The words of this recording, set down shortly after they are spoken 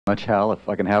Much, Hal. If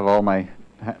I can have all my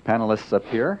panelists up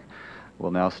here, we'll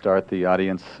now start the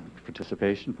audience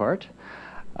participation part.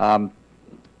 I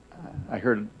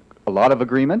heard a lot of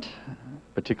agreement,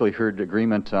 particularly heard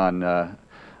agreement on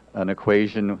an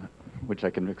equation which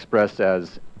I can express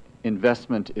as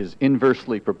investment is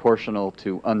inversely proportional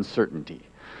to uncertainty.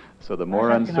 So the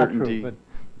more uncertainty...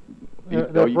 There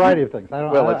are a variety of things.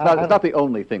 It's not the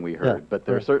only thing we heard, but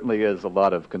there certainly is a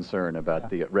lot of concern about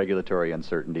the regulatory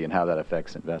uncertainty and how that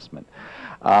affects investment.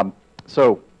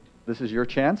 So this is your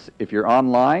chance. If you're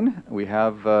online, we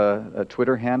have a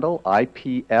Twitter handle,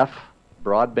 IPF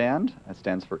Broadband. That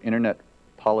stands for Internet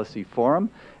Policy Forum.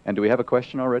 And do we have a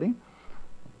question already?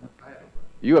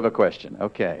 You have a question.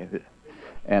 Okay.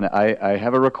 And I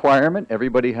have a requirement.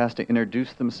 Everybody has to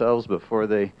introduce themselves before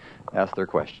they ask their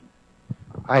question.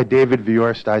 Hi, David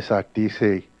Viorst, ISOC,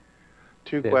 DC.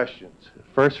 Two questions.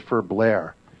 First for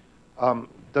Blair.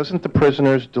 Doesn't the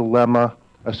prisoner's dilemma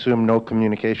assume no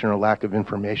communication or lack of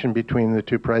information between the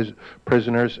two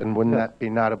prisoners, and wouldn't that be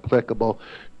not applicable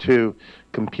to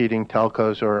competing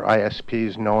telcos or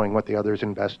ISPs knowing what the other is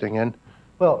investing in?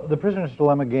 Well, the prisoner's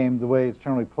dilemma game, the way it's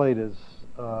generally played is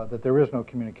that there is no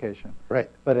communication. Right.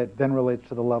 But it then relates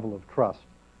to the level of trust.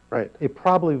 Right. It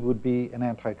probably would be an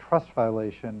antitrust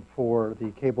violation for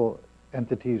the cable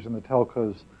entities and the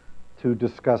telcos to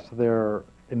discuss their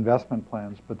investment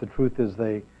plans, but the truth is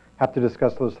they have to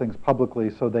discuss those things publicly,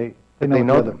 so they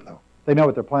know them, though. They know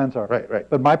what their plans are. Right, right.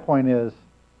 But my point is,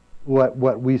 what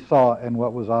we saw and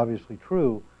what was obviously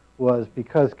true was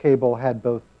because cable had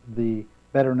both the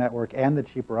better network and the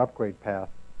cheaper upgrade path,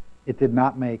 it did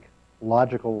not make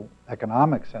logical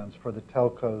economic sense for the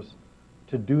telcos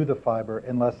to do the fiber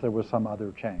unless there was some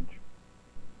other change.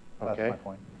 That's my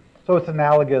point. So it's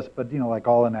analogous, but like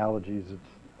all analogies,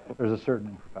 there's a certain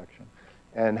imperfection.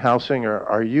 And Hal Singer,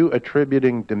 are you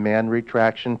attributing demand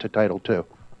retraction to Title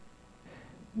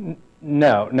II?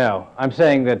 No. I'm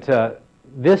saying that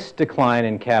this decline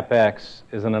in CapEx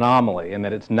is an anomaly in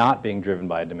that it's not being driven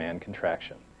by a demand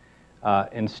contraction.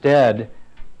 Instead,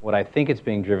 what I think it's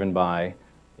being driven by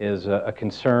is a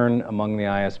concern among the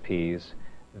ISPs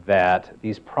that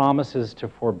these promises to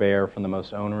forbear from the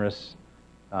most onerous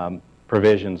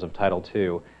provisions of Title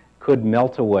II could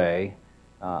melt away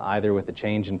either with the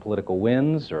change in political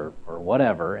winds or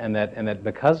whatever, and that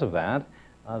because of that,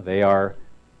 they are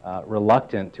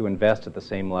reluctant to invest at the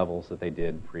same levels that they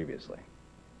did previously.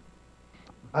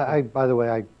 By the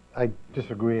way, I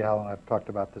disagree, Alan. I've talked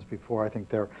about this before. I think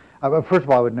first of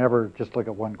all, I would never just look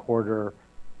at one quarter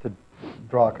to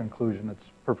draw a conclusion. It's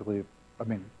perfectly,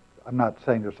 I'm not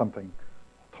saying there's something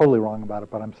totally wrong about it,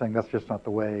 but I'm saying that's just not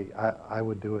the way I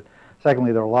would do it.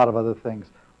 Secondly, there are a lot of other things.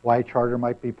 Why Charter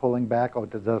might be pulling back,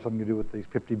 does that have something to do with these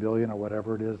 $50 billion or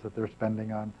whatever it is that they're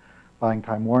spending on buying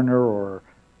Time Warner, or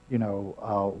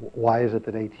why is it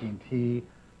that AT&T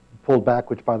pulled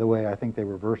back, which, by the way, I think they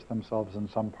reversed themselves in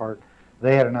some part.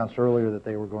 They had announced earlier that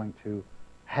they were going to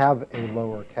have a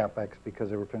lower CapEx because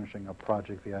they were finishing up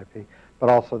Project VIP, but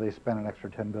also they spent an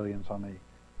extra $10 billion on the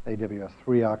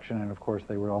AWS-3 auction, and of course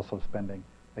they were also spending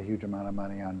a huge amount of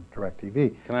money on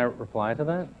DirecTV. Can I reply to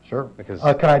that? Sure. Because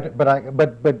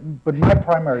but my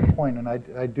primary point, and I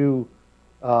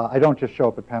don't just show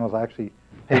up at panels. I actually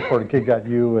pay for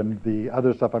Gig.U and the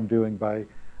other stuff I'm doing by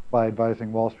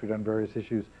advising Wall Street on various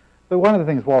issues. But one of the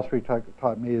things Wall Street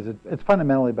taught me is it's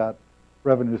fundamentally about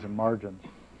revenues and margins,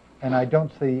 and I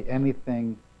don't see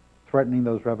anything threatening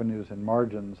those revenues and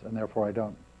margins, and therefore I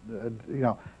don't.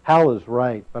 Hal is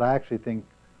right, but I actually think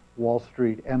Wall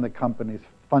Street and the companies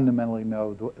fundamentally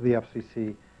know the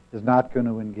FCC is not going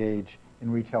to engage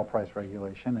in retail price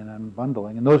regulation and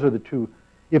unbundling. And those are the two.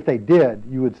 If they did,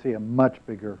 you would see a much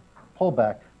bigger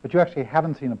pullback. But you actually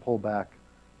haven't seen a pullback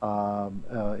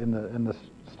in the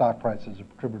stock prices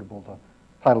attributable to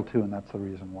Title II, and that's the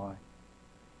reason why.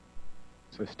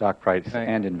 So stock price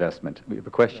and investment. We have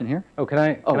a question here. Oh, can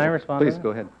I respond? Please to that? go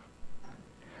ahead.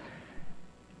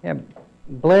 Yeah,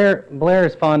 Blair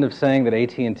is fond of saying that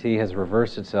AT&T has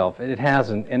reversed itself. It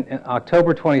hasn't. In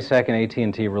October 22nd,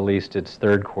 AT&T released its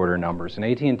third quarter numbers, and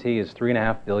AT&T is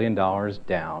 $3.5 billion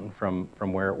down from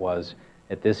where it was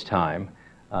at this time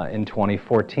in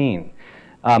 2014.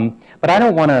 But I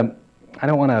don't want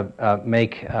to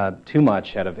make too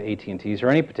much out of AT&T's or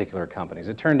any particular companies.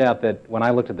 It turned out that when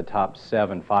I looked at the top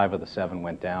 7, 5 of the 7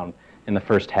 went down in the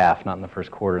first half, not in the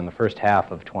first quarter, in the first half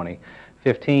of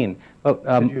 2015. But,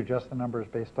 did you adjust the numbers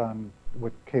based on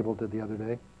what cable did the other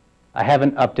day? I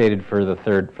haven't updated for the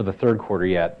third quarter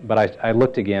yet, but I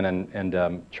looked again,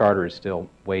 and Charter is still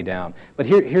way down. But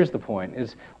here's the point: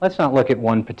 is let's not look at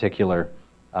one particular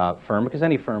firm, because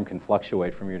any firm can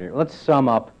fluctuate from year to year. Let's sum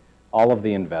up all of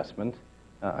the investment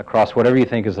across whatever you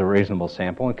think is a reasonable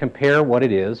sample and compare what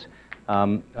it is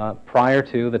prior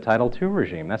to the Title II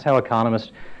regime. That's how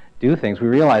economists do things. We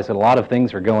realize that a lot of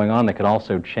things are going on that could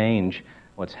also change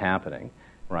what's happening,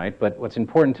 right? But what's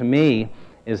important to me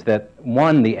is that,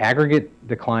 one, the aggregate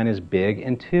decline is big,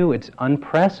 and two, it's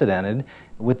unprecedented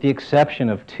with the exception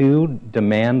of two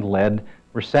demand-led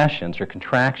recessions or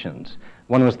contractions.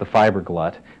 One was the fiber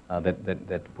glut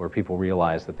where people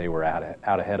realized that they were out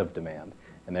ahead of demand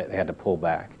and they had to pull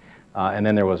back. And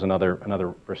then there was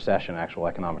another recession, actual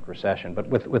economic recession. But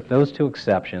with those two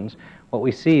exceptions, what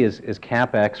we see is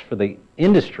CapEx for the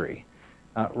industry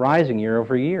rising year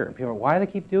over year. And people are, why do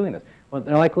they keep doing this? Well,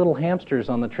 they're like little hamsters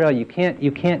on the trail. You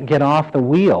can't get off the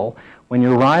wheel when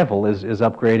your rival is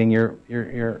upgrading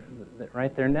your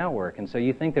their network. And so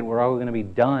you think that we're all going to be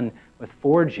done with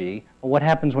 4G. Well, what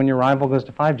happens when your rival goes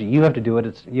to 5G? You have to do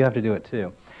it. You have to do it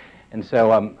too. And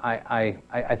so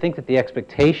I think that the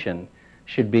expectation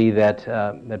should be that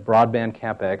that broadband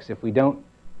CapEx, if we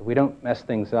don't mess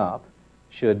things up,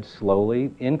 should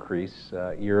slowly increase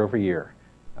year over year.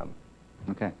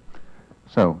 Okay.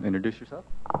 So introduce yourself.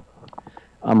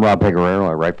 I'm Rob Pecoraro.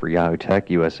 I write for Yahoo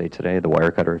Tech, USA Today, The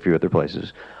Wirecutter, a few other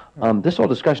places. This whole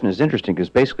discussion is interesting because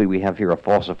basically we have here a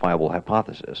falsifiable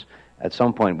hypothesis. At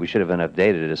some point we should have enough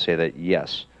data to say that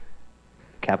yes,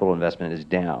 capital investment is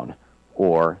down,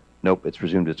 or nope, it's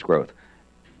resumed its growth.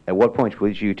 At what point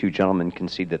would you two gentlemen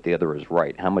concede that the other is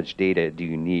right? How much data do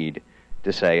you need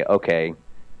to say, okay,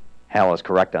 Hal is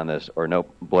correct on this, or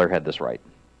nope, Blair had this right?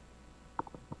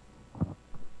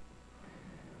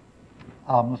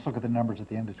 Let's look at the numbers at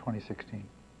the end of 2016.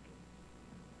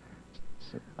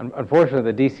 Unfortunately,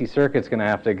 the D.C. Circuit's going to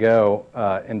have to go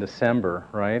in December,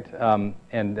 right?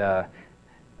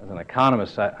 As an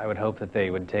economist, I would hope that they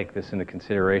would take this into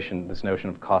consideration, this notion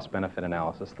of cost-benefit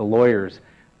analysis. The lawyers,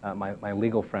 my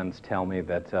legal friends tell me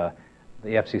that the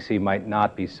FCC might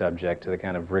not be subject to the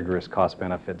kind of rigorous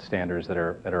cost-benefit standards that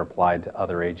are applied to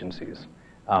other agencies.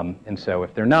 And so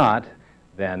if they're not,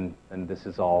 then this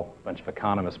is all a bunch of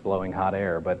economists blowing hot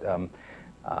air. But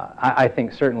I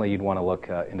think certainly you'd want to look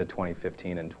into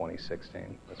 2015 and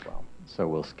 2016 as well. So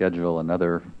we'll schedule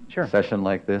another session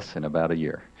like this in about a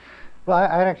year. Well,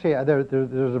 I actually,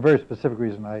 there's a very specific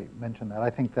reason I mentioned that. I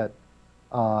think that,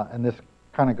 and this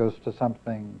kind of goes to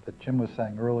something that Jim was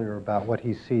saying earlier about what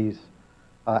he sees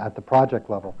at the project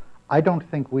level. I don't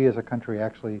think we as a country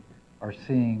actually are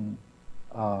seeing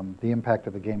the impact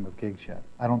of the game of gigs yet.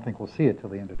 I don't think we'll see it till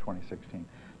the end of 2016.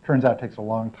 Turns out it takes a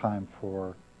long time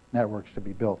for networks to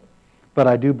be built. But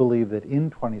I do believe that in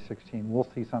 2016 we'll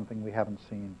see something we haven't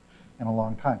seen in a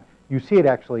long time. You see it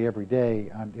actually every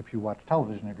day if you watch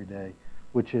television every day,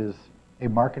 which is a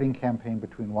marketing campaign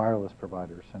between wireless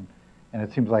providers. And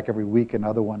it seems like every week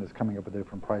another one is coming up with a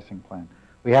different pricing plan.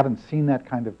 We haven't seen that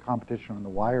kind of competition on the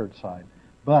wired side,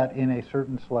 but in a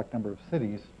certain select number of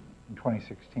cities in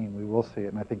 2016 we will see it.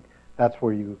 And I think that's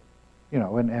where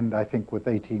and I think with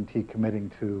AT&T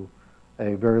committing to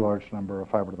a very large number of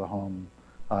fiber to the home,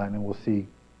 and then we'll see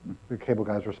the cable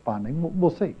guys responding.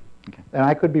 We'll see. Okay. And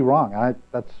I could be wrong. I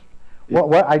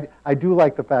do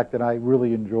like the fact that I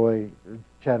really enjoy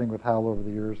chatting with Hal over the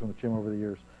years and with Jim over the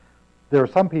years. There are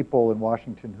some people in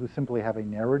Washington who simply have a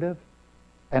narrative,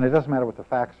 and it doesn't matter what the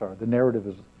facts are. The narrative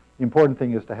is, the important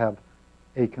thing is to have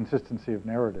a consistency of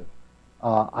narrative.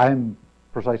 I'm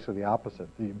precisely the opposite.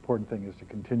 The important thing is to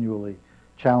continually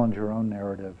challenge your own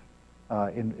narrative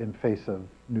in face of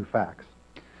new facts.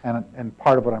 And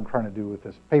part of what I'm trying to do with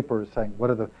this paper is saying,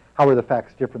 how are the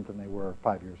facts different than they were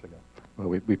 5 years ago? Well,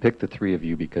 we picked the three of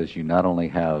you because you not only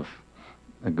have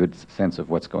a good sense of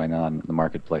what's going on in the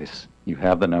marketplace, you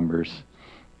have the numbers,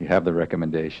 you have the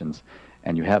recommendations,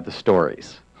 and you have the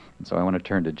stories. And so I want to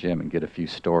turn to Jim and get a few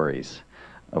stories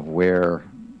of where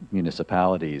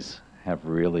municipalities have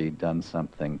really done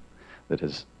something that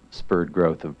has spurred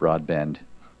growth of broadband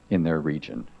in their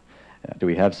region. Do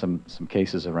we have some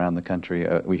cases around the country?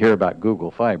 We hear about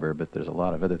Google Fiber, but there's a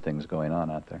lot of other things going on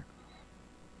out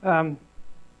there.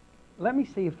 Let me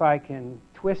see if I can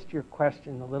twist your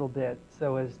question a little bit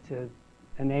so as to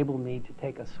enable me to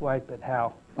take a swipe at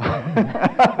Hal.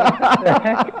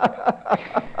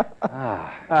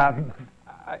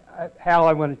 Hal,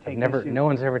 I want to take issue. No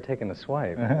one's ever taken a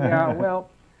swipe. Yeah, well,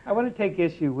 I want to take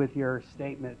issue with your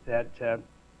statement that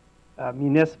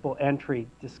municipal entry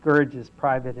discourages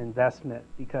private investment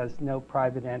because no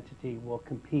private entity will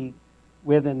compete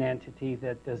with an entity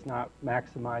that does not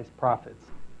maximize profits.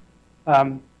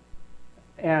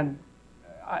 And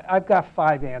I've got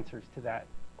 5 answers to that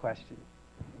question,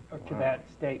 or to that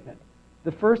statement.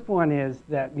 The first one is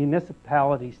that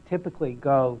municipalities typically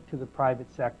go to the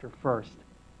private sector first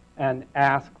and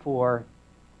ask for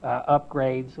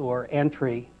upgrades or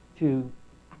entry to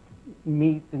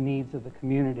meet the needs of the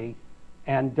community,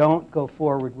 and don't go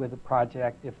forward with a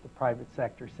project if the private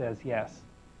sector says yes.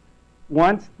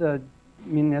 Once the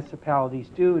municipalities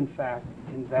do, in fact,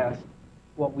 invest,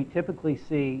 what we typically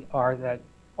see are that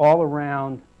all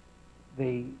around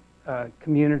the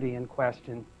community in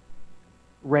question,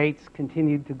 rates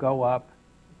continue to go up,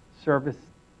 service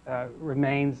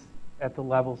remains at the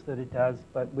levels that it does,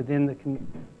 but within the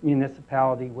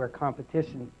municipality where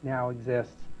competition now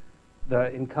exists,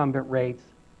 the incumbent rates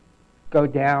go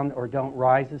down or don't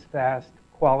rise as fast,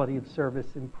 quality of service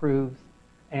improves,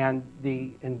 and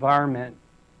the environment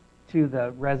to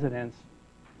the residents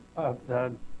of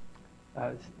the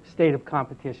state of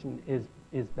competition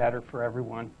is better for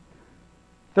everyone.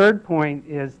 Third point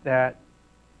is that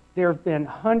there have been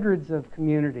hundreds of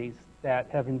communities that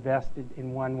have invested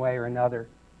in one way or another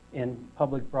in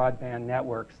public broadband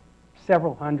networks,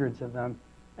 several hundreds of them,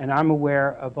 and I'm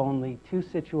aware of only 2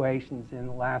 situations in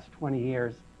the last 20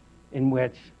 years in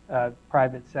which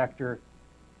private sector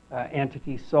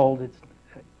entity sold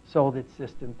its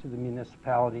system to the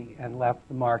municipality and left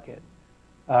the market.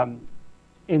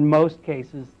 In most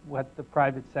cases, what the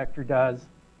private sector does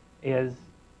is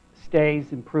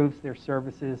stays, improves their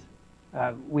services.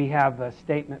 We have a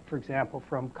statement, for example,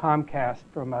 from Comcast,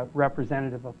 from a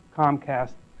representative of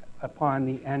Comcast upon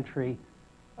the entry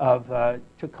of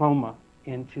Tacoma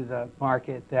into the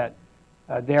market, that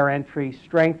their entry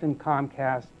strengthened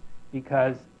Comcast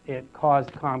because it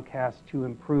caused Comcast to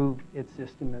improve its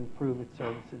system, improve its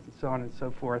services, and so on and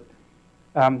so forth.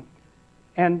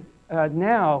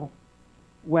 Now,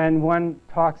 when one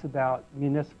talks about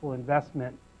municipal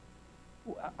investment,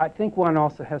 I think one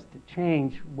also has to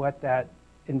change what that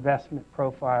investment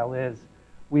profile is.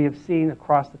 We have seen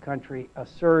across the country a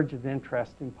surge of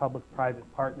interest in public-private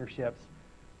partnerships,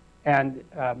 and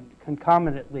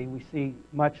concomitantly we see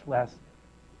much less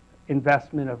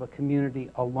investment of a community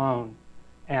alone.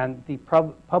 And the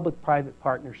public-private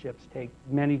partnerships take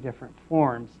many different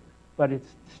forms, but it's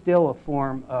still a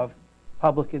form of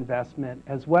public investment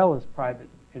as well as private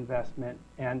investment.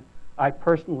 And I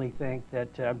personally think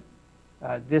that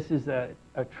this is a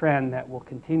trend that will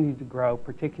continue to grow,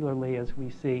 particularly as we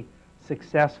see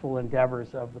successful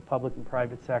endeavors of the public and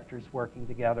private sectors working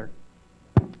together.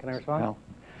 Can I respond? No.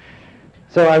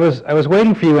 So I was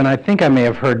waiting for you, and I think I may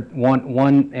have heard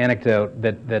one anecdote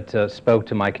that spoke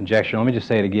to my conjecture. Let me just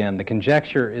say it again. The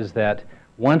conjecture is that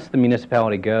once the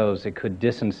municipality goes, it could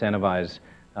disincentivize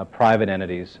private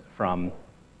entities from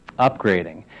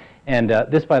upgrading. And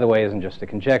this, by the way, isn't just a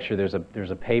conjecture.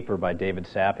 There's a paper by David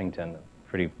Sappington,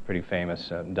 pretty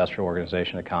famous industrial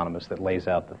organization economist, that lays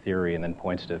out the theory and then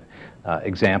points to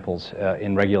examples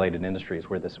in regulated industries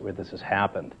where this has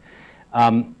happened.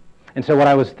 And so what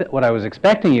I was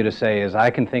expecting you to say is, I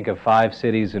can think of 5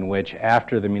 cities in which,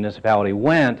 after the municipality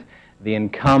went, the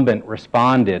incumbent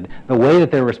responded the way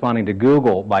that they're responding to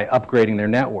Google, by upgrading their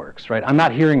networks, right? I'm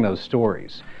not hearing those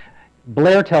stories.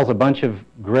 Blair tells a bunch of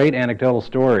great anecdotal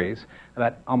stories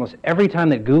about almost every time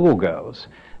that Google goes,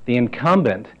 the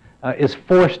incumbent is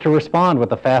forced to respond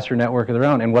with a faster network of their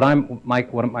own. And what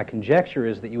my conjecture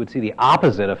is that you would see the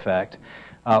opposite effect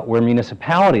where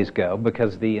municipalities go,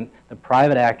 because the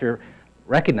private actor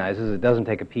recognizes it doesn't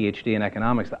take a PhD in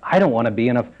economics, that I don't want to be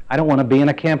in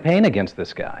a campaign against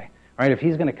this guy. Right? If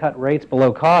he's going to cut rates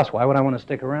below cost, why would I want to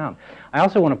stick around? I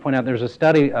also want to point out there's a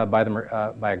study by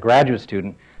a graduate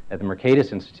student at the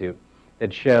Mercatus Institute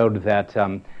that showed that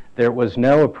there was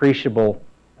no appreciable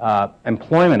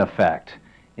employment effect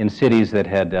in cities that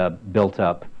had built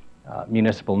up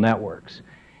municipal networks.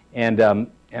 And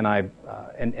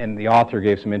the author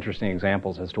gave some interesting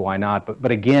examples as to why not.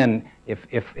 But again,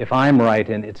 if I'm right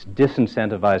and it's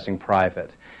disincentivizing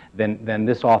private, then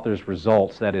this author's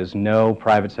results, that is, no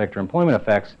private sector employment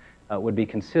effects, would be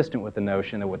consistent with the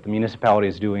notion that what the municipality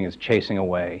is doing is chasing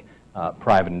away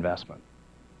private investment.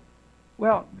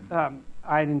 Well,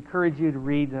 I'd encourage you to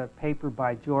read a paper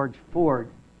by George Ford,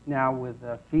 now with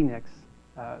Phoenix,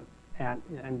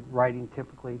 and writing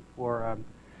typically for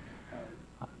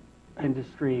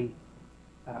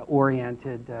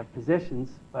industry-oriented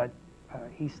positions, but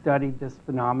he studied this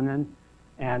phenomenon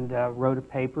and wrote a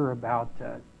paper about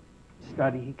a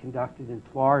study he conducted in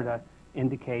Florida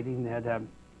indicating that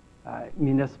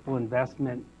municipal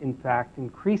investment, in fact,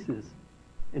 increases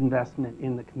investment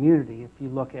in the community. If you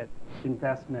look at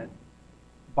investment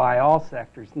by all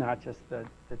sectors, not just the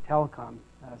telecom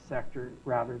sector,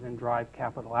 rather than drive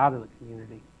capital out of the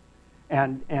community.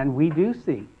 And we do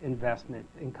see investment.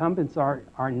 Incumbents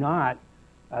are not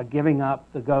giving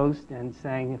up the ghost and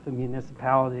saying if a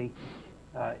municipality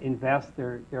invest.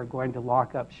 They're going to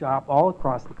lock up shop all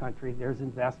across the country. There's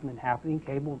investment happening.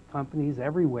 Cable companies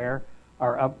everywhere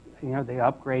are up. They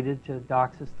upgraded to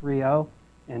DOCSIS 3.0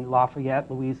 in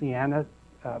Lafayette, Louisiana.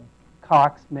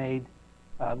 Cox made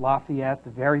Lafayette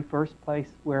the very first place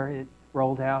where it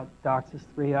rolled out DOCSIS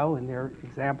 3.0, and there are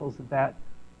examples of that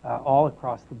all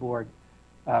across the board.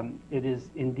 It is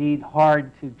indeed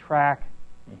hard to track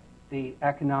the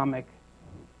economic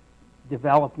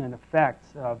development effects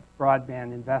of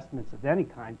broadband investments of any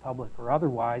kind, public or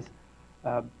otherwise,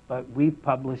 but we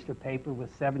published a paper with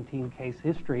 17 case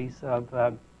histories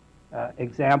of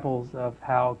examples of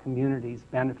how communities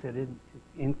benefited,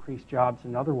 increased jobs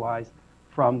and otherwise,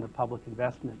 from the public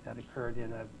investment that occurred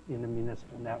in a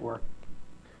municipal network.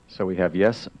 So we have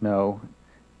yes, no.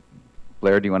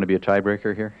 Blair, do you want to be a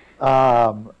tiebreaker here?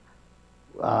 I'm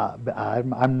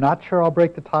not sure I'll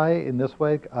break the tie in this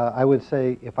way. I would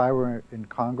say if I were in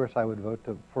Congress, I would vote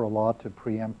for a law to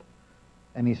preempt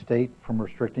any state from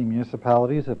restricting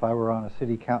municipalities. If I were on a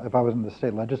city council, if I was in the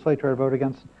state legislature, I'd vote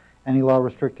against any law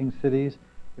restricting cities.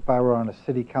 If I were on a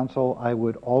city council, I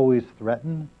would always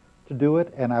threaten to do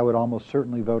it, and I would almost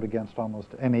certainly vote against almost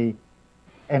any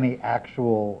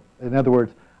actual. In other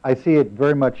words, I see it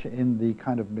very much in the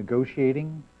kind of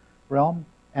negotiating realm,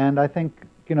 and I think,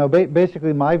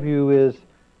 basically my view is,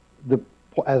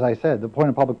 as I said, the point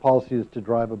of public policy is to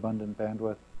drive abundant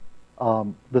bandwidth.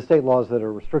 The state laws that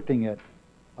are restricting it,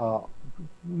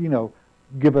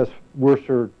 give us worse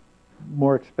or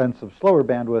more expensive, slower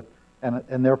bandwidth,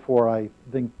 and therefore I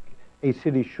think a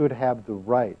city should have the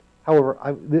right. However,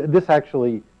 I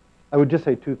would just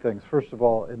say two things. First of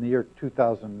all, in the year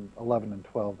 2011 and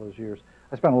 12, those years,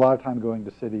 I spent a lot of time going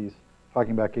to cities,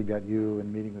 talking about Gig.U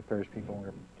and meeting with various people, and we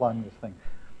were planning this thing.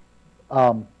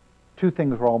 Two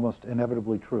things were almost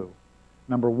inevitably true.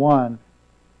 Number one,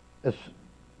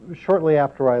 shortly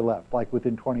after I left, like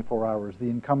within 24 hours, the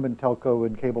incumbent telco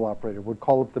and cable operator would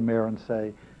call up the mayor and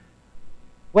say,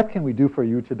 "What can we do for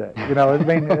you today?" In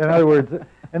other words,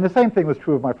 and the same thing was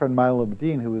true of my friend Milo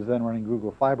Medine, who was then running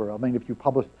Google Fiber.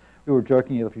 We were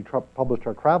joking, if you published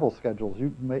our travel schedules,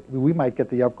 we might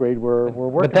get the upgrade we're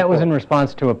working But that was for. in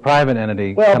response to a private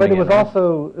entity. Well, but it coming was in, right?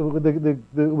 also,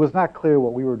 it was not clear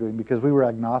what we were doing because we were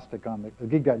agnostic on the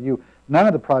Gig.U. None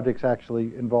of the projects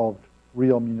actually involved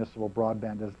real municipal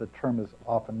broadband, as the term is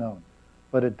often known.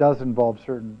 But it does involve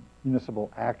certain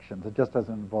municipal actions. It just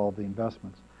doesn't involve the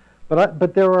investments.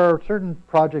 But there are certain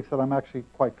projects that I'm actually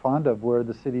quite fond of where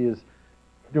the city is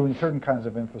doing certain kinds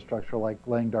of infrastructure, like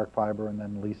laying dark fiber and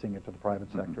then leasing it to the private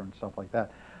sector and stuff like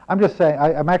that. I'm just saying,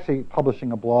 I'm actually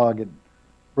publishing a blog at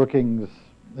Brookings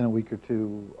in a week or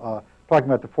two, talking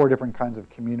about the 4 different kinds of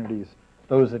communities,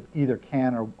 those that either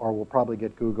can or will probably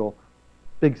get Google,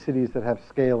 big cities that have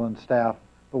scale and staff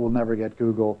but will never get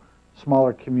Google,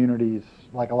 smaller communities,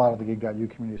 like a lot of the Gig.U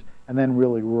communities, and then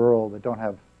really rural that don't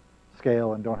have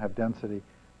scale and don't have density.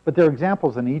 But there are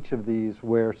examples in each of these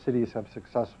where cities have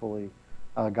successfully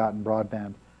gotten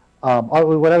broadband.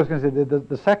 What I was going to say,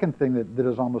 the second thing that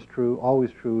is almost true, always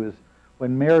true, is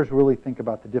when mayors really think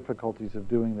about the difficulties of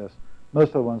doing this, most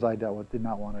of the ones I dealt with did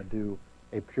not want to do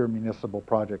a pure municipal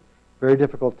project. Very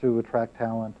difficult to attract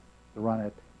talent to run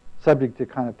it, subject to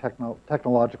kind of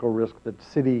technological risk that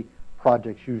city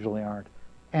projects usually aren't.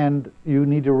 And you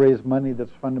need to raise money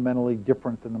that's fundamentally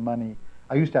different than the money.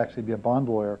 I used to actually be a bond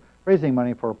lawyer, raising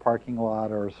money for a parking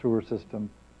lot or a sewer system.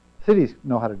 Cities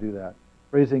know how to do that.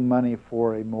 Raising money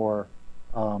for a more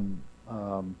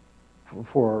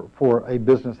for a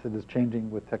business that is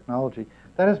changing with technology,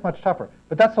 that is much tougher.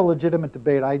 But that's a legitimate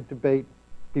debate. I debate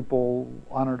people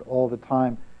on it all the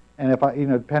time. And if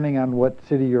depending on what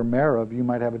city you're mayor of, you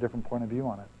might have a different point of view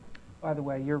on it. By the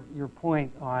way, your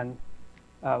point on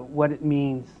what it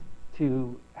means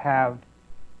to have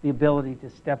the ability to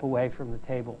step away from the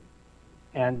table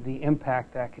and the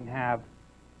impact that can have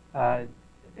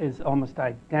is almost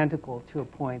identical to a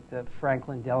point that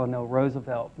Franklin Delano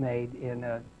Roosevelt made in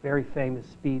a very famous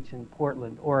speech in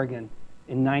Portland, Oregon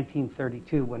in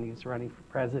 1932 when he was running for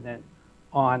president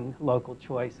on local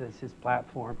choice as his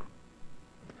platform.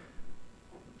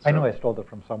 I know I stole it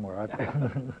from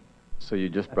somewhere. So you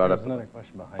just brought up another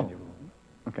question behind you.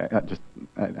 Okay,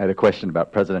 I had a question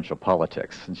about presidential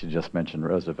politics, since you just mentioned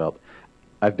Roosevelt.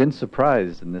 I've been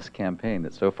surprised in this campaign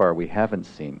that so far we haven't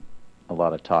seen a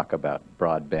lot of talk about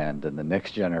broadband and the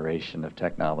next generation of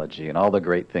technology and all the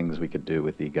great things we could do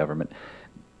with e-government.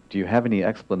 Do you have any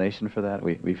explanation for that?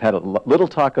 We've had a little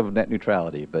talk of net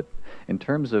neutrality, but in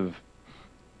terms of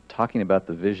talking about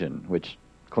the vision, which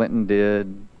Clinton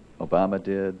did, Obama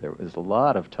did, there was a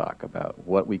lot of talk about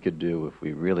what we could do if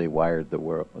we really wired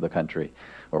the country,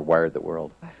 or wired the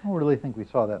world. I don't really think we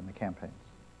saw that in the campaigns.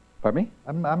 Pardon me?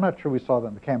 I'm not sure we saw that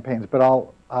in the campaigns, but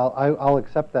I'll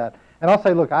accept that. And I'll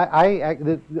say, look, I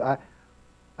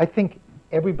think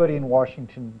everybody in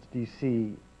Washington,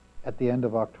 D.C. at the end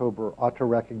of October ought to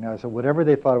recognize that whatever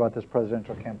they thought about this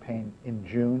presidential campaign in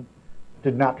June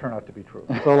did not turn out to be true.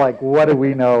 So, like, what do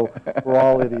we know? We're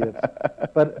all idiots.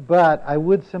 But I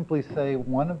would simply say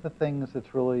one of the things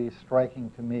that's really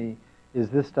striking to me is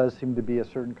this does seem to be a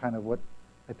certain kind of what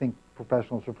I think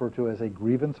professionals refer to as a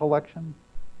grievance election.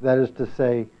 That is to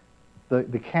say,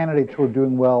 the candidates who are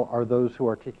doing well are those who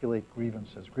articulate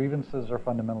grievances. Grievances are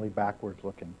fundamentally backwards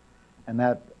looking. And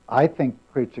that, I think,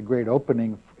 creates a great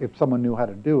opening, if someone knew how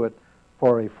to do it,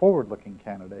 for a forward-looking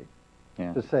candidate.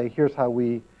 Yeah. To say, here's how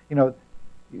we, you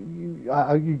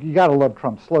got to love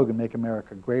Trump's slogan, "Make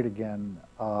America Great Again."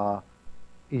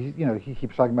 He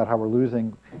keeps talking about how we're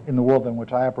losing in the world in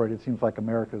which I operate. It seems like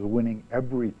America is winning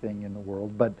everything in the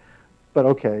world, but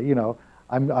okay,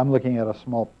 I'm looking at a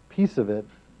small piece of it.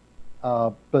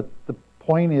 But the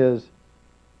point is,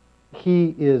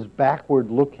 he is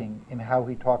backward-looking in how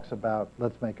he talks about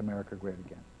 "Let's make America great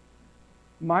again."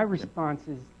 My response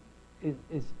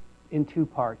is in two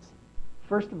parts.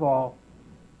 First of all,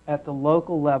 at the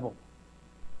local level,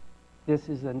 this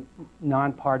is a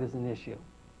nonpartisan issue.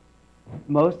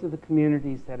 Most of the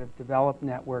communities that have developed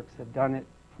networks have done it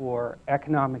for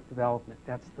economic development.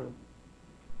 That's the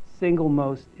single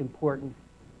most important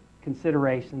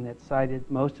consideration that's cited.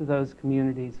 Most of those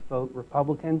communities vote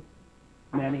Republican,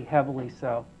 many heavily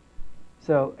so.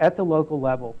 So at the local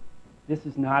level, this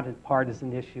is not a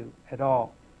partisan issue at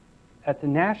all. At the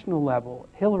national level,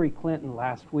 Hillary Clinton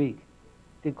last week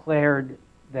declared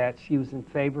that she was in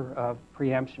favor of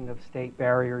preemption of state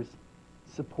barriers,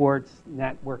 supports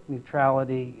network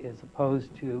neutrality, is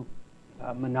opposed to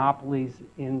monopolies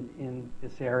in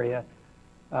this area.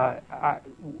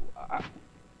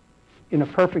 In a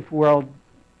perfect world,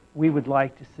 we would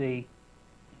like to see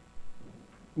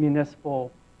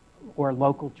municipal or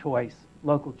local choice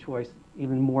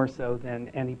even more so than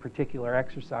any particular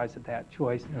exercise of that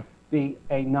choice, be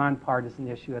a nonpartisan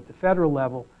issue at the federal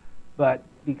level. But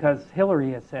because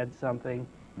Hillary has said something,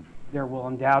 there will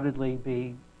undoubtedly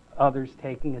be others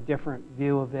taking a different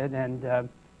view of it, and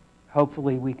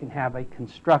hopefully we can have a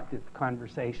constructive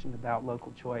conversation about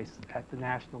local choice at the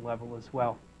national level as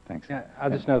well. Thanks. Yeah, I'll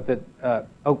just note that.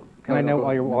 Can I note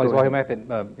while he's walking back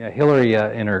that Hillary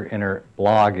in her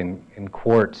blog in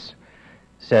Quartz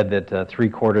said that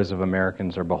 3/4 of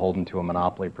Americans are beholden to a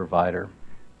monopoly provider.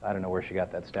 I don't know where she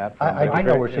got that stat from. I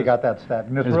know where she got that stat.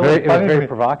 And it was very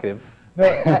provocative. No,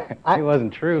 it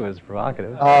wasn't true. It was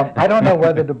provocative. I don't know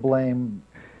whether to blame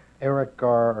Eric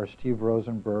Garr or Steve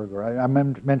Rosenberg, or I'm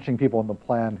mentioning people in the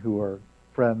plan who are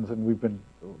friends, and we've been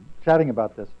chatting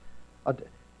about this.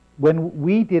 When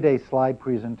we did a slide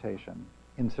presentation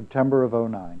in September of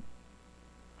 '09,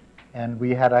 and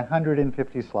we had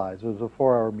 150 slides. It was a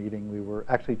 4-hour meeting. We were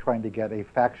actually trying to get a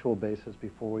factual basis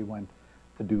before we went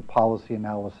to do policy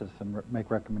analysis and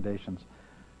make recommendations.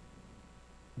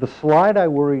 The slide I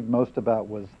worried most about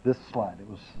was this slide. It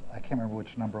was, I can't remember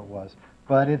which number it was,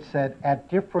 but it said at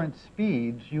different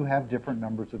speeds you have different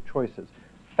numbers of choices.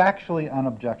 Factually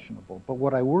unobjectionable. But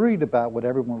what I worried about, what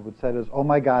everyone would say is, oh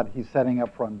my God, he's setting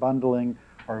up for unbundling,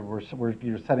 or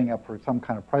you're setting up for some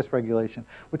kind of price regulation,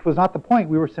 which was not the point.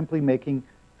 We were simply making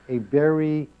a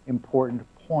very important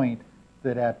point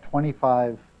that at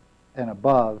 25 and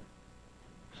above,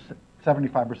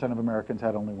 75% of Americans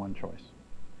had only one choice,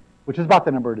 which is about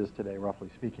the number it is today, roughly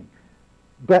speaking.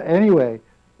 But anyway,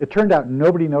 it turned out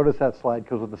nobody noticed that slide,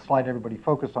 because the slide everybody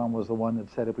focused on was the one that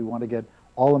said if we want to get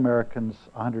all Americans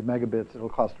 100 megabits, it'll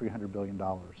cost $300 billion.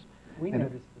 We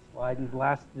noticed the slide and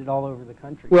blasted it all over the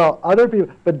country. Well, other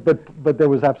people, but there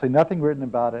was absolutely nothing written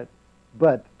about it.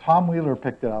 But Tom Wheeler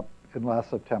picked it up in last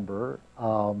September.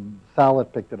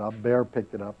 Salad picked it up. Bear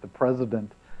picked it up. The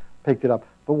president picked it up.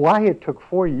 But why it took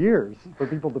 4 years for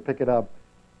people to pick it up,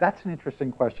 that's an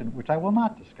interesting question, which I will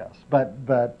not discuss. But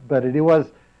it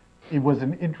was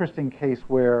an interesting case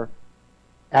where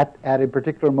at a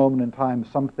particular moment in time,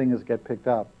 some things get picked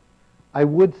up. I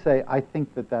would say I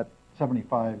think that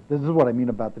 75, this is what I mean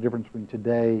about the difference between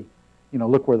today,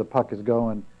 look where the puck is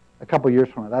going. A couple of years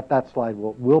from now, that slide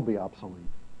will be obsolete.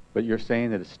 But you're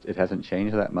saying that it hasn't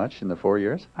changed that much in the 4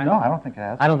 years? No, I don't think it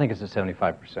has. I don't think it's at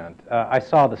 75%. I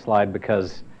saw the slide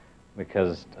because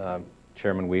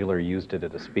Chairman Wheeler used it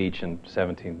at a speech in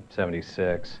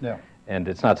 1776. Yeah. And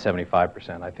it's not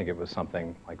 75%. I think it was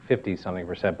something like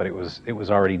 50-something%, but it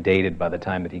was already dated by the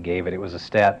time that he gave it. It was a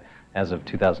stat as of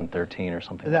 2013 or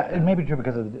something like that. It may be true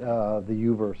because of the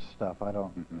U-verse stuff. I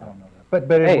don't know that.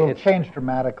 But it will change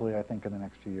dramatically, I think, in the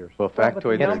next 2 years. Well,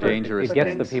 factoids are dangerous. It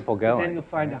gets the people going. Then you'll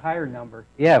find a higher number.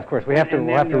 Yeah, of course. We'll have to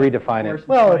redefine it.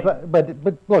 Well,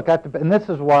 but look, and this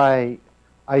is why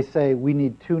I say we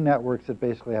need two networks that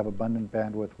basically have abundant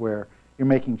bandwidth where you're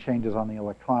making changes on the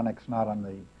electronics, not on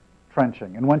the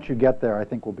trenching. And once you get there, I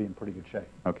think we'll be in pretty good shape.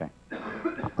 Okay.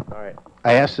 All right.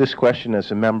 I asked this question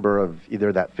as a member of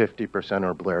either that 50%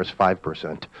 or Blair's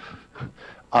 5%.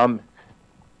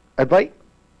 I'd like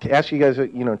to ask you guys,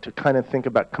 to kind of think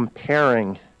about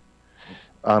comparing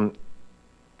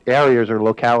areas or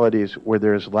localities where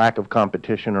there's lack of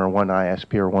competition or one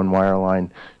ISP or one wireline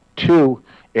to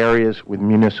areas with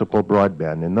municipal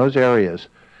broadband. In those areas,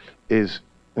 is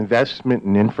investment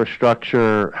in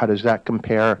infrastructure, how does that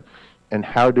compare? And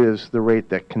how does the rate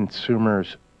that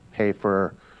consumers pay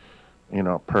for,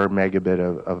 per megabit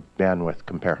of bandwidth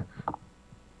compare?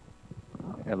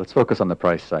 Yeah, let's focus on the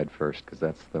price side first, because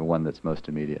that's the one that's most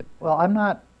immediate. Well, I'm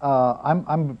not.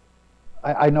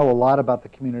 I know a lot about the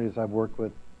communities I've worked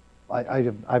with.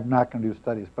 I'm not going to do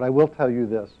studies, but I will tell you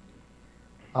this.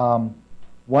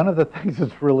 One of the things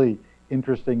that's really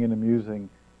interesting and amusing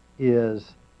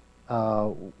is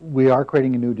we are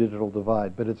creating a new digital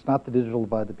divide, but it's not the digital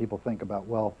divide that people think about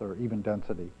wealth or even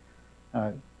density.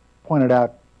 I pointed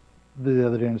out the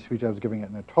other day in a speech I was giving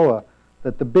at NATOA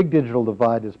that the big digital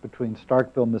divide is between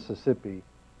Starkville, Mississippi,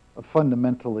 a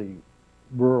fundamentally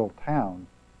rural town,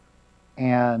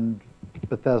 and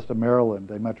Bethesda, Maryland,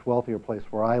 a much wealthier place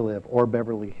where I live, or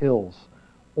Beverly Hills,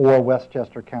 or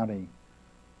Westchester County.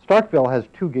 Starkville has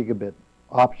 2 gigabit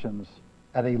options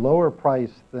at a lower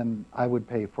price than I would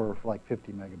pay for like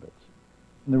 50 megabits.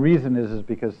 And the reason is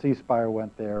because C Spire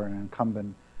went there and an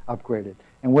incumbent upgraded.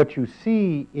 And what you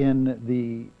see in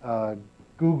the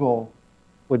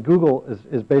what Google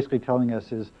is basically telling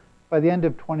us is by the end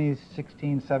of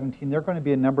 2016, 17, there are going to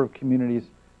be a number of communities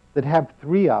that have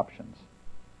 3 options.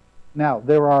 Now,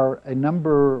 there are a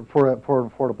number for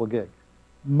affordable gig.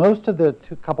 Most of the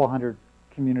couple hundred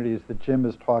communities that Jim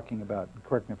is talking about,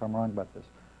 correct me if I'm wrong about this,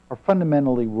 are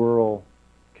fundamentally rural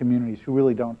communities who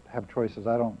really don't have choices.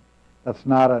 That's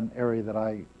not an area that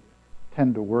I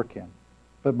tend to work in.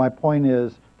 But my point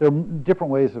is, there are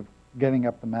different ways of getting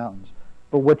up the mountains.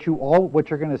 But what you're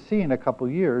going to see in a couple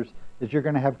of years is you're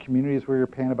going to have communities where you're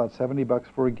paying about $70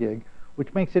 for a gig,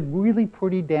 which makes it really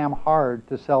pretty damn hard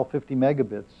to sell 50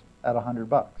 megabits at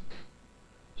 $100.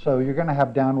 So you're going to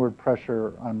have downward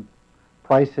pressure on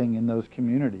pricing in those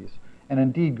communities. And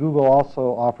indeed, Google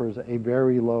also offers a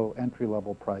very low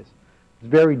entry-level price. It's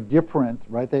very different,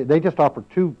 right? They just offer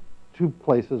two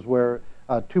places where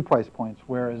 2 price points,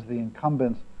 whereas the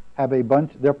incumbents have a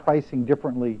bunch. They're pricing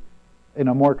differently in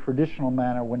a more traditional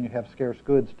manner when you have scarce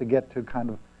goods to get to kind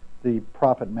of the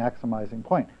profit maximizing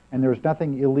point. And there's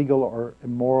nothing illegal or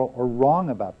immoral or wrong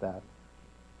about that.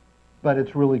 But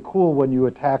it's really cool when you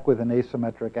attack with an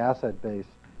asymmetric asset base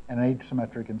and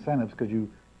asymmetric incentives because you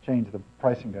change the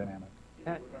pricing dynamic.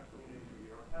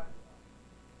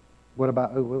 What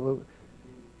about?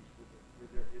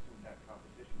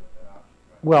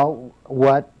 Well,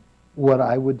 what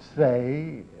I would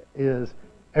say is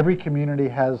every community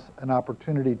has an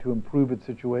opportunity to improve its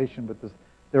situation, but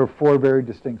there are 4 very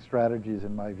distinct strategies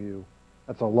in my view.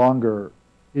 That's a longer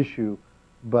issue,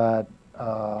 but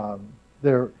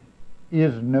there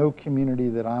is no community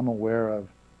that I'm aware of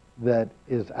that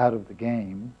is out of the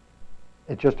game.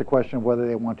 It's just a question of whether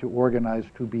they want to organize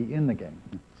to be in the game.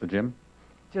 So, Jim?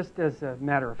 Just as a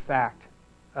matter of fact,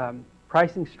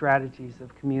 pricing strategies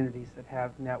of communities that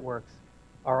have networks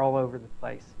are all over the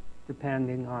place,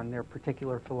 depending on their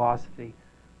particular philosophy.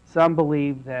 Some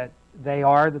believe that they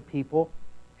are the people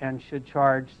and should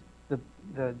charge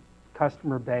the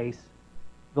customer base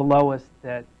the lowest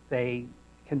that they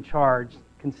can charge,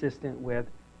 consistent with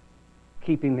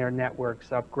keeping their networks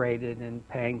upgraded and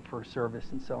paying for service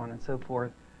and so on and so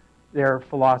forth. Their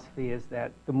philosophy is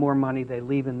that the more money they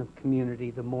leave in the community,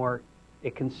 the more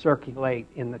it can circulate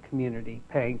in the community,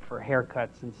 paying for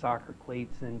haircuts and soccer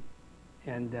cleats and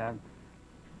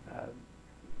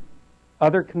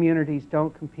other communities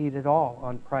don't compete at all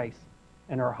on price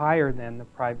and are higher than the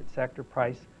private sector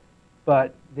price,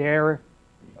 but their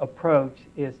approach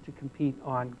is to compete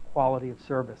on quality of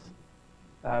service,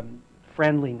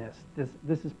 friendliness.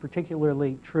 This is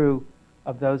particularly true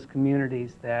of those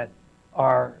communities that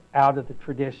are out of the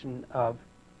tradition of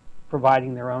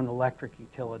providing their own electric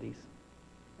utilities.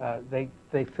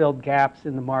 They filled gaps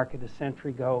in the market a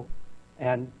century ago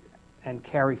and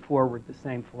carry forward the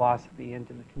same philosophy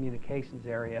into the communications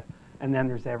area, and then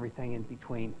there's everything in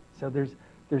between. So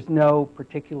there's no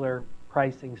particular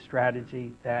pricing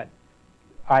strategy that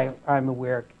I'm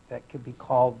aware that could be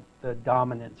called the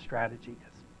dominant strategy.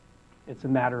 It's a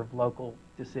matter of local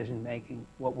decision making,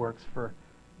 what works for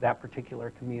that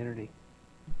particular community.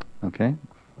 Okay.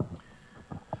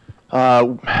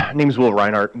 Name's Will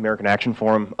Reinhardt, American Action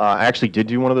Forum. I actually did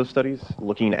do one of those studies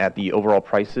looking at the overall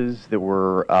prices that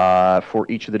were for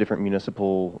each of the different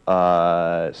municipal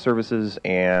services,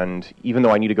 and even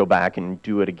though I need to go back and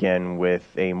do it again with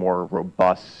a more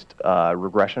robust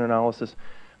regression analysis,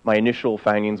 my initial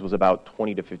findings was about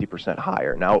 20 to 50%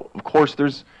 higher. Now, of course,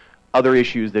 there's other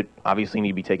issues that obviously need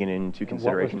to be taken into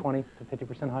consideration. What was 20 to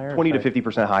 50% higher? 20 to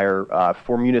 50% higher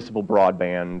for municipal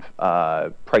broadband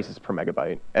prices per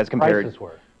megabyte, as compared. Prices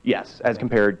were. Yes, as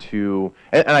compared to,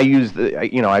 and I use the,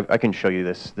 you know, I can show you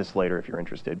this later if you're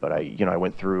interested. But I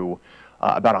went through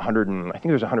about 100 and I think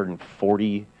there's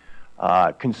 140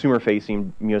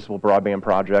 consumer-facing municipal broadband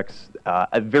projects.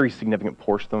 A very significant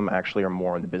portion of them actually are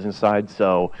more on the business side.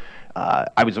 So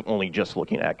I was only just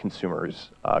looking at consumer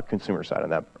side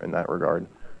in that regard.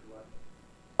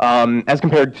 As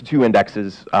compared to two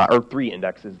indexes, or three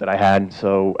indexes that I had.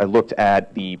 So I looked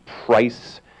at the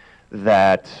price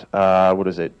that, what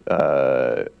is it,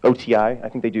 OTI, I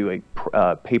think they do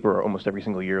a paper almost every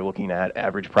single year looking at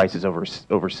average prices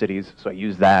over cities. So I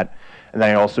used that. And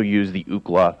then I also use the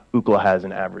Ookla. Ookla has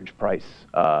an average price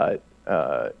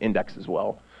index as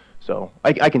well. So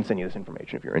I can send you this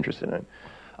information if you're interested in it.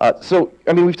 So,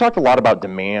 I mean, we've talked a lot about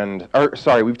demand, or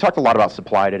sorry, we've talked a lot about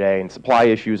supply today and supply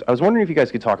issues. I was wondering if you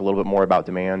guys could talk a little bit more about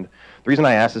demand. The reason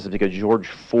I asked this is because George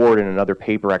Ford in another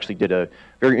paper actually did a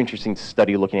very interesting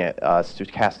study looking at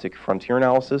stochastic frontier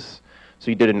analysis.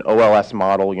 So he did an OLS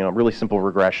model, you know, really simple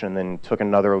regression, then took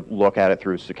another look at it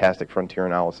through stochastic frontier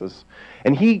analysis.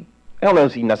 And he, I don't know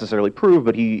if he necessarily proved,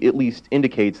 but he at least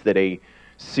indicates that a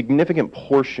significant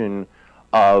portion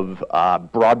of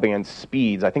broadband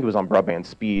speeds, I think it was on broadband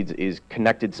speeds, is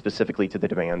connected specifically to the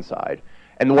demand side.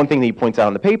 And the one thing that he points out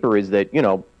in the paper is that, you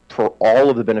know, for all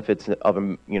of the benefits of,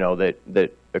 you know,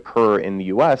 that occur in the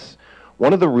U.S.,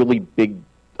 one of the really big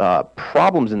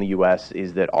problems in the U.S.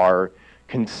 is that our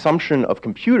consumption of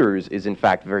computers is in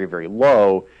fact very, very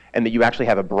low, and that you actually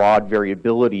have a broad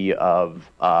variability of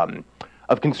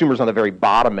consumers on the very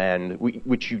bottom end,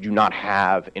 which you do not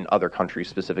have in other countries,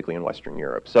 specifically in Western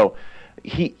Europe. So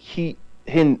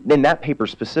in that paper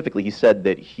specifically, he said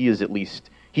that he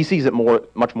sees it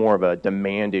much more of a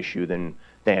demand issue than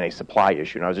a supply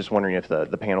issue. And I was just wondering if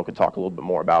the panel could talk a little bit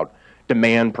more about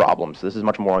demand problems. This is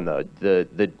much more on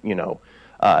the you know,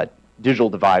 digital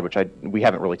divide, which we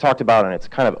haven't really talked about, and it's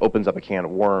kind of opens up a can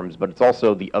of worms, but it's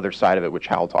also the other side of it, which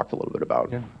Hal talked a little bit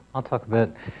about. Yeah, I'll talk a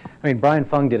bit. I mean, Brian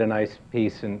Fung did a nice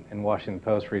piece in Washington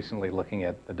Post recently looking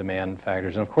at the demand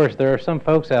factors, and of course there are some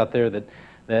folks out there that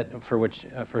for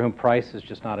whom price is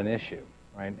just not an issue,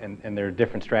 right? And there are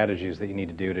different strategies that you need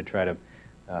to do to try to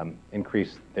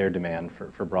increase their demand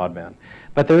for broadband.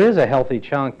 But there is a healthy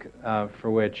chunk for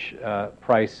which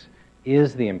price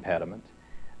is the impediment.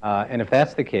 And if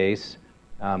that's the case,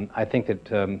 I think that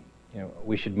you know,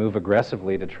 we should move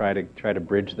aggressively to try to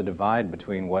bridge the divide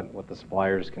between what the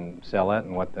suppliers can sell at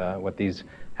and what these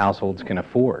households can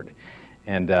afford.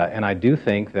 And I do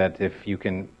think that if you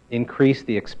can increase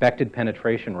the expected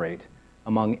penetration rate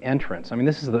among entrants, I mean,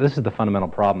 this is the fundamental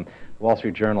problem. The Wall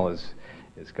Street Journal is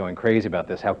going crazy about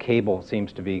this. How cable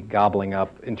seems to be gobbling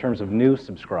up in terms of new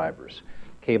subscribers.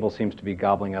 Cable seems to be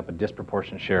gobbling up a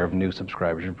disproportionate share of new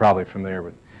subscribers. You're probably familiar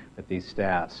with these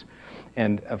stats.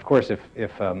 And of course, if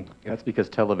that's because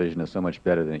television is so much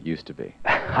better than it used to be.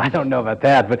 I don't know about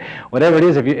that, but whatever it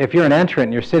is, if you're an entrant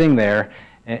and you're sitting there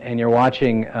and you're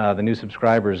watching the new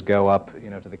subscribers go up, you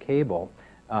know, to the cable,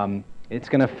 it's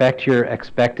going to affect your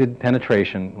expected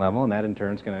penetration level, and that in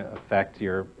turn is going to affect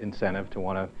your incentive to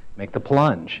want to make the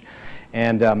plunge.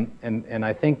 And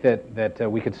I think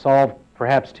that we could solve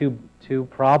perhaps two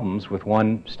problems with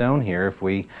one stone here if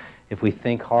we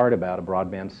think hard about a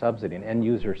broadband subsidy, an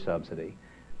end-user subsidy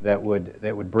that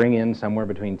would bring in somewhere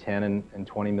between 10 and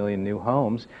 20 million new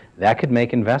homes. That could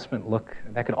make investment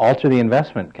that could alter the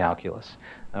investment calculus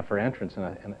for entrants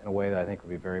in a way that I think would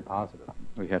be very positive.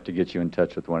 We have to get you in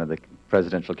touch with one of the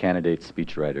presidential candidates'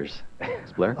 speechwriters.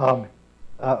 Ms. Blair?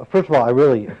 First of all, I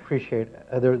really appreciate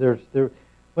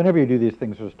whenever you do these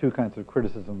things, there's two kinds of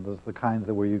criticism. There's the kinds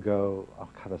where you go, oh,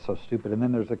 God, that's so stupid. And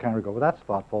then there's the kind where you go, well, that's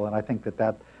thoughtful. And I think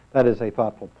that is a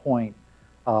thoughtful point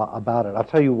about it. I'll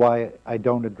tell you why I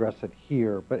don't address it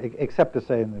here, but except to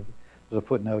say, there's a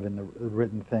footnote in the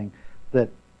written thing, that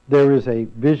there is a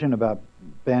vision about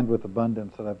bandwidth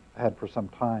abundance that I've had for some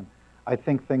time. I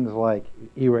think things like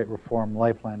E-rate reform,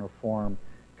 lifeline reform,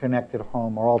 connected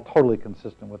home are all totally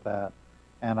consistent with that.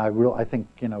 And I think,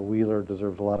 you know, Wheeler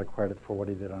deserves a lot of credit for what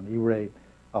he did on E-rate.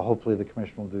 Hopefully the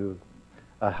commission will do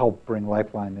help bring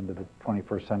Lifeline into the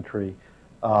 21st century.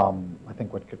 I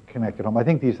think what could connect it home. I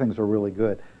think these things are really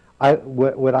good.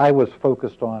 What I was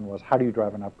focused on was how do you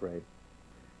drive an upgrade?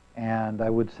 And I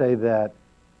would say that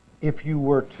if you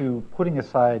were to, putting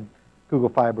aside Google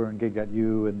Fiber and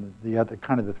Gig.U and the other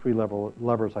kind of the three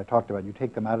levers I talked about, you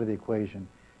take them out of the equation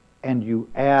and you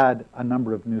add a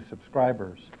number of new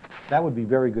subscribers, that would be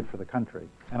very good for the country.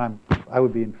 And I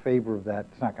would be in favor of that.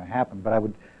 It's not going to happen, but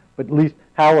at least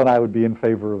Hal and I would be in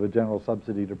favor of a general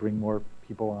subsidy to bring more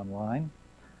people online.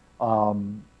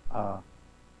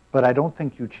 But I don't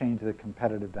think you change the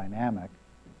competitive dynamic.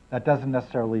 That doesn't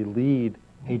necessarily lead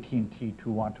AT&T to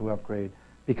want to upgrade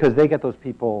because they get those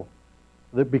people,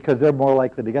 because they're more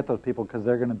likely to get those people because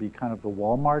they're going to be kind of the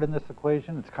Walmart in this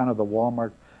equation. It's kind of the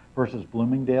Walmart versus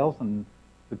Bloomingdale's, and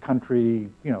the country,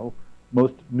 you know,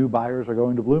 most new buyers are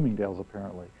going to Bloomingdale's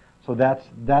apparently. So that's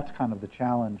kind of the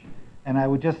challenge. And I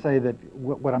would just say that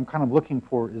what I'm kind of looking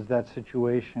for is that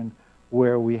situation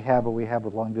where we have what we have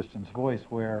with long distance voice,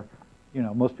 where, you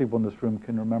know, most people in this room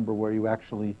can remember where you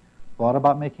actually thought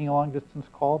about making a long distance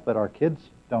call, but our kids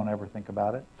don't ever think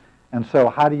about it. And so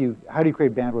how do you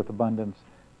create bandwidth abundance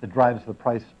that drives the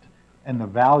price and the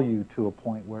value to a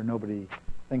point where nobody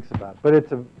thinks about it? But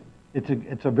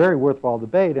it's a very worthwhile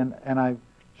debate, and I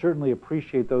certainly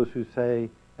appreciate those who say,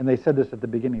 and they said this at the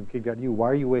beginning of Gig.U, why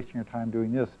are you wasting your time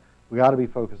doing this? We ought to be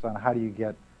focused on how do you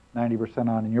get 90%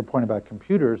 on, and your point about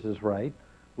computers is right,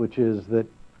 which is that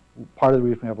part of the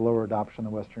reason we have lower adoption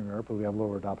in Western Europe is we have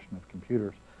lower adoption of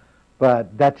computers.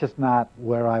 But that's just not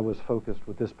where I was focused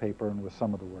with this paper and with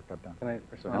some of the work I've done. Can I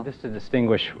respond? Just to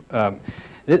distinguish,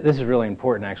 this is really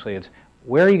important actually, it's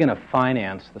where are you going to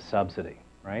finance the subsidy,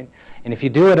 right? And if you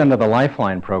do it under the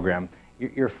Lifeline program,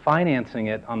 you're financing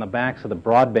it on the backs of the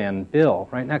broadband bill,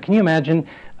 right? Now, can you imagine?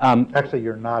 Actually,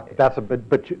 you're not. That's a bit,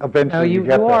 but eventually no, you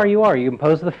get there. You are. You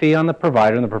impose the fee on the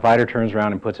provider, and the provider turns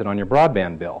around and puts it on your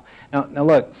broadband bill. Now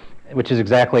look, which is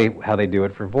exactly how they do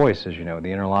it for voice, as you know.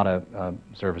 They enter a lot of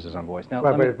services on voice. Now,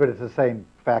 right, but it's the same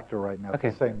factor right now. Okay.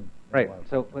 It's the same. Right.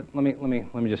 So let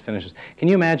me just finish this. Can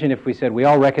you imagine if we said we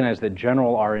all recognize that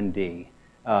general R&D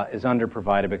is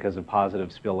underprovided because of positive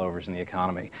spillovers in the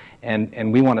economy,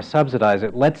 and we want to subsidize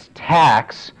it? Let's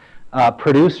tax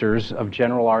producers of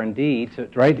general R&D,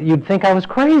 right? You'd think I was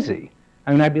crazy.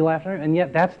 I mean, I'd be laughing, and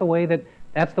yet that's the way that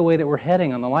we're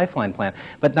heading on the Lifeline plan.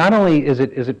 But not only is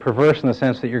it perverse in the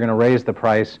sense that you're going to raise the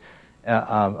price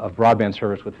of broadband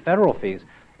service with federal fees.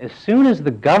 As soon as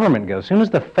the government goes, as soon as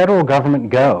the federal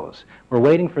government goes, we're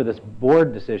waiting for this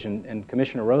board decision, and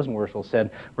Commissioner Rosenworcel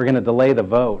said we're going to delay the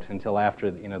vote until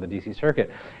after the D.C. Circuit.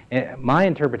 And my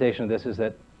interpretation of this is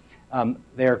that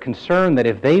they're concerned that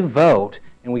if they vote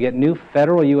and we get new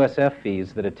federal USF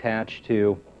fees that attach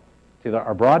to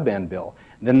our broadband bill,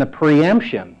 then the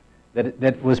preemption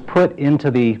that was put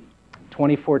into the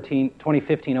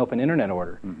 2015 Open Internet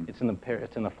Order. Mm-hmm. It's in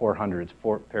the 400s,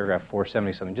 paragraph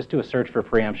 470 something. Just do a search for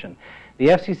preemption. The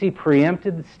FCC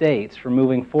preempted the states from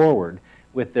moving forward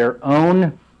with their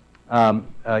own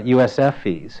USF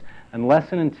fees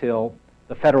unless and until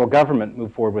the federal government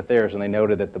moved forward with theirs, and they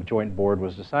noted that the joint board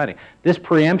was deciding. This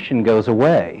preemption goes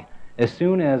away as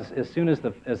soon as the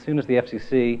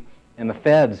FCC and the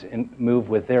feds move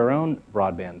with their own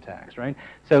broadband tax, right?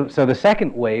 So the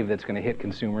second wave that's going to hit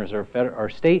consumers are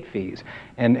state fees.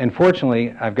 And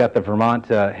fortunately, I've got the Vermont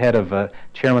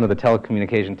chairman of the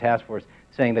Telecommunication Task Force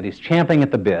saying that he's champing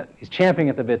at the bit. He's champing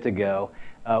at the bit to go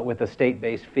with a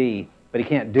state-based fee, but he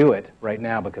can't do it right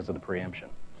now because of the preemption.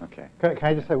 Okay. Can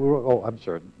I just say, I'm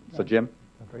sorry. So Jim?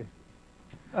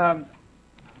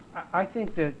 I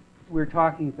think that we're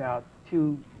talking about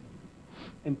two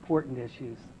important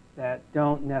issues that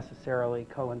don't necessarily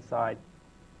coincide.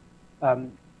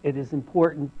 It is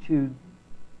important to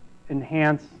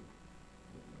enhance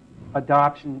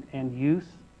adoption and use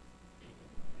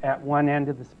at one end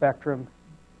of the spectrum,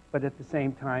 but at the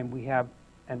same time we have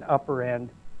an upper end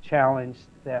challenge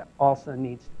that also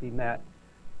needs to be met.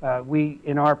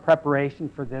 In our preparation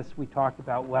for this, we talked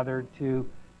about whether to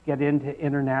get into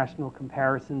international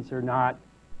comparisons or not.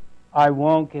 I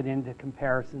won't get into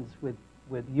comparisons with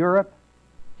Europe,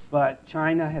 but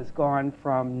China has gone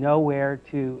from nowhere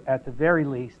to, at the very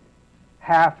least,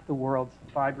 half the world's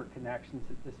fiber connections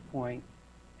at this point.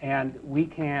 And we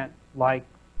can't, like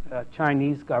the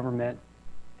Chinese government,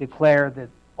 declare that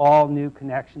all new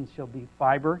connections shall be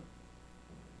fiber.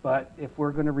 But if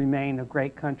we're going to remain a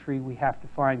great country, we have to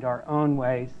find our own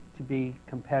ways to be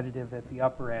competitive at the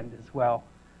upper end as well.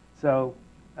 So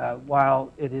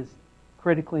while it is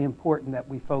critically important that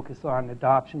we focus on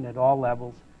adoption at all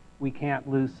levels, we can't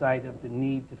lose sight of the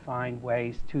need to find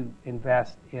ways to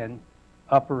invest in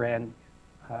upper-end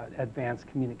advanced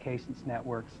communications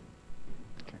networks.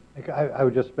 I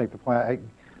would just make the point,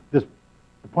 the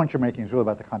point you're making is really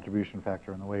about the contribution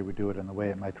factor and the way we do it and the way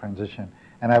it might transition.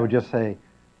 And I would just say,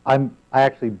 I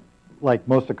actually, like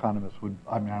most economists would,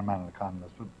 I mean, I'm not an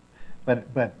economist,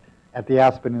 but at the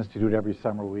Aspen Institute every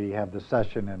summer we have this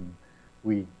session and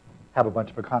we have a bunch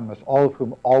of economists, all of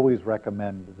whom always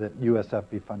recommend that USF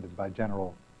be funded by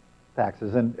general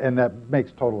taxes, and that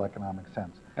makes total economic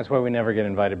sense. That's why we never get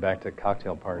invited back to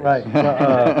cocktail parties. Right.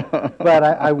 But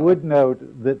I would note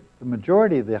that the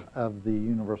majority of the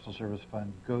Universal Service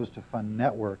Fund goes to fund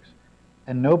networks,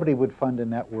 and nobody would fund a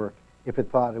network if it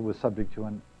thought it was subject to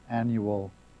an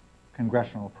annual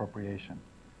congressional appropriation.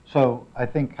 So I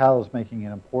think Hal is making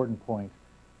an important point,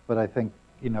 but I think,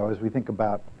 you know, as we think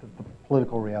about the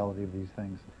political reality of these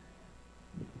things,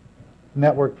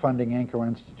 network funding, anchor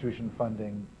institution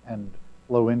funding, and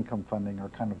low-income funding are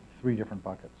kind of three different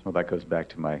buckets. Well, that goes back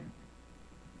to my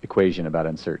equation about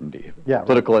uncertainty. Yeah,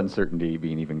 political uncertainty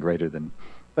being even greater than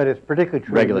but it's particularly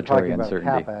true regulatory when we're talking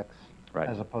about uncertainty. CapEx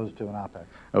as opposed to an OpEx.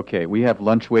 Okay, we have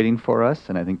lunch waiting for us,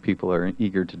 and I think people are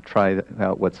eager to try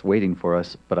out what's waiting for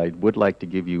us, but I would like to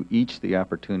give you each the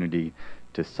opportunity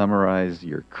to summarize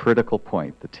your critical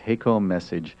point, the take-home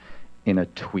message, in a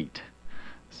tweet.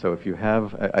 So if you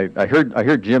have, I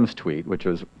heard Jim's tweet, which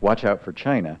was "Watch out for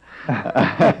China,"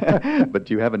 but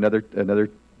do you have another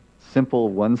simple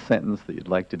one sentence that you'd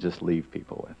like to just leave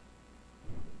people with?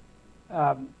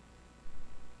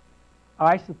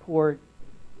 I support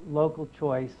local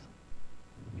choice,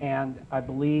 and I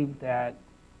believe that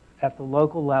at the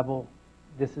local level,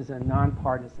 this is a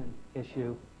nonpartisan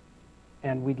issue,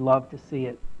 and we'd love to see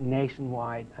it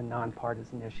nationwide, a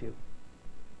nonpartisan issue.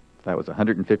 That was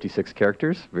 156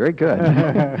 characters. Very good.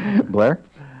 Blair?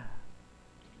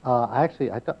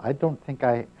 Actually, I don't think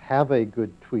I have a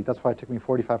good tweet. That's why it took me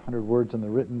 4,500 words in the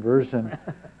written version.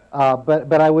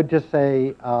 But I would just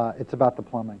say it's about the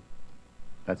plumbing.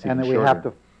 That's and even that shorter. We have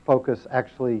to focus,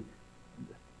 actually,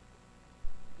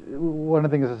 one of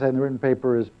the things I say in the written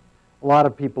paper is a lot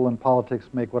of people in politics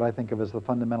make what I think of as the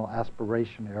fundamental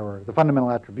aspiration error. The fundamental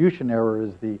attribution error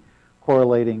is the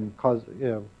correlating cause,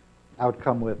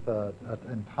 outcome with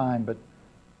in time, but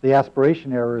the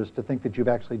aspiration error is to think that you've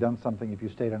actually done something if you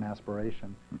state an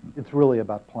aspiration. Mm-hmm. It's really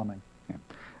about plumbing. Yeah.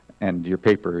 And your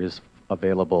paper is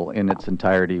available in its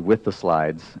entirety with the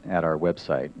slides at our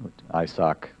website,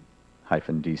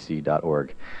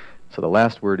 isoc-dc.org. So the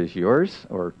last word is yours,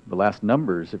 or the last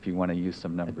numbers if you want to use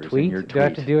some numbers in your tweet. Do I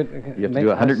have to do it? You have to do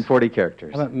 140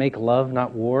 characters. How about make love,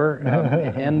 not war?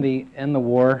 End the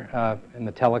war in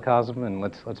the telecosm, and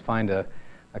let's find a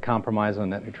compromise on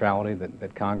net neutrality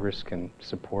that Congress can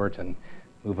support and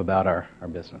move about our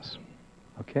business.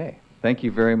 Okay. Thank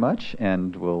you very much,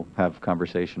 and we'll have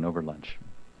conversation over lunch.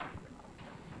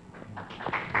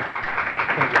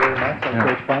 Thank you very much. That was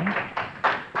great fun.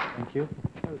 Thank you.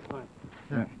 That was fun.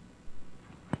 Yeah.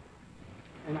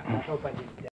 And I hope I did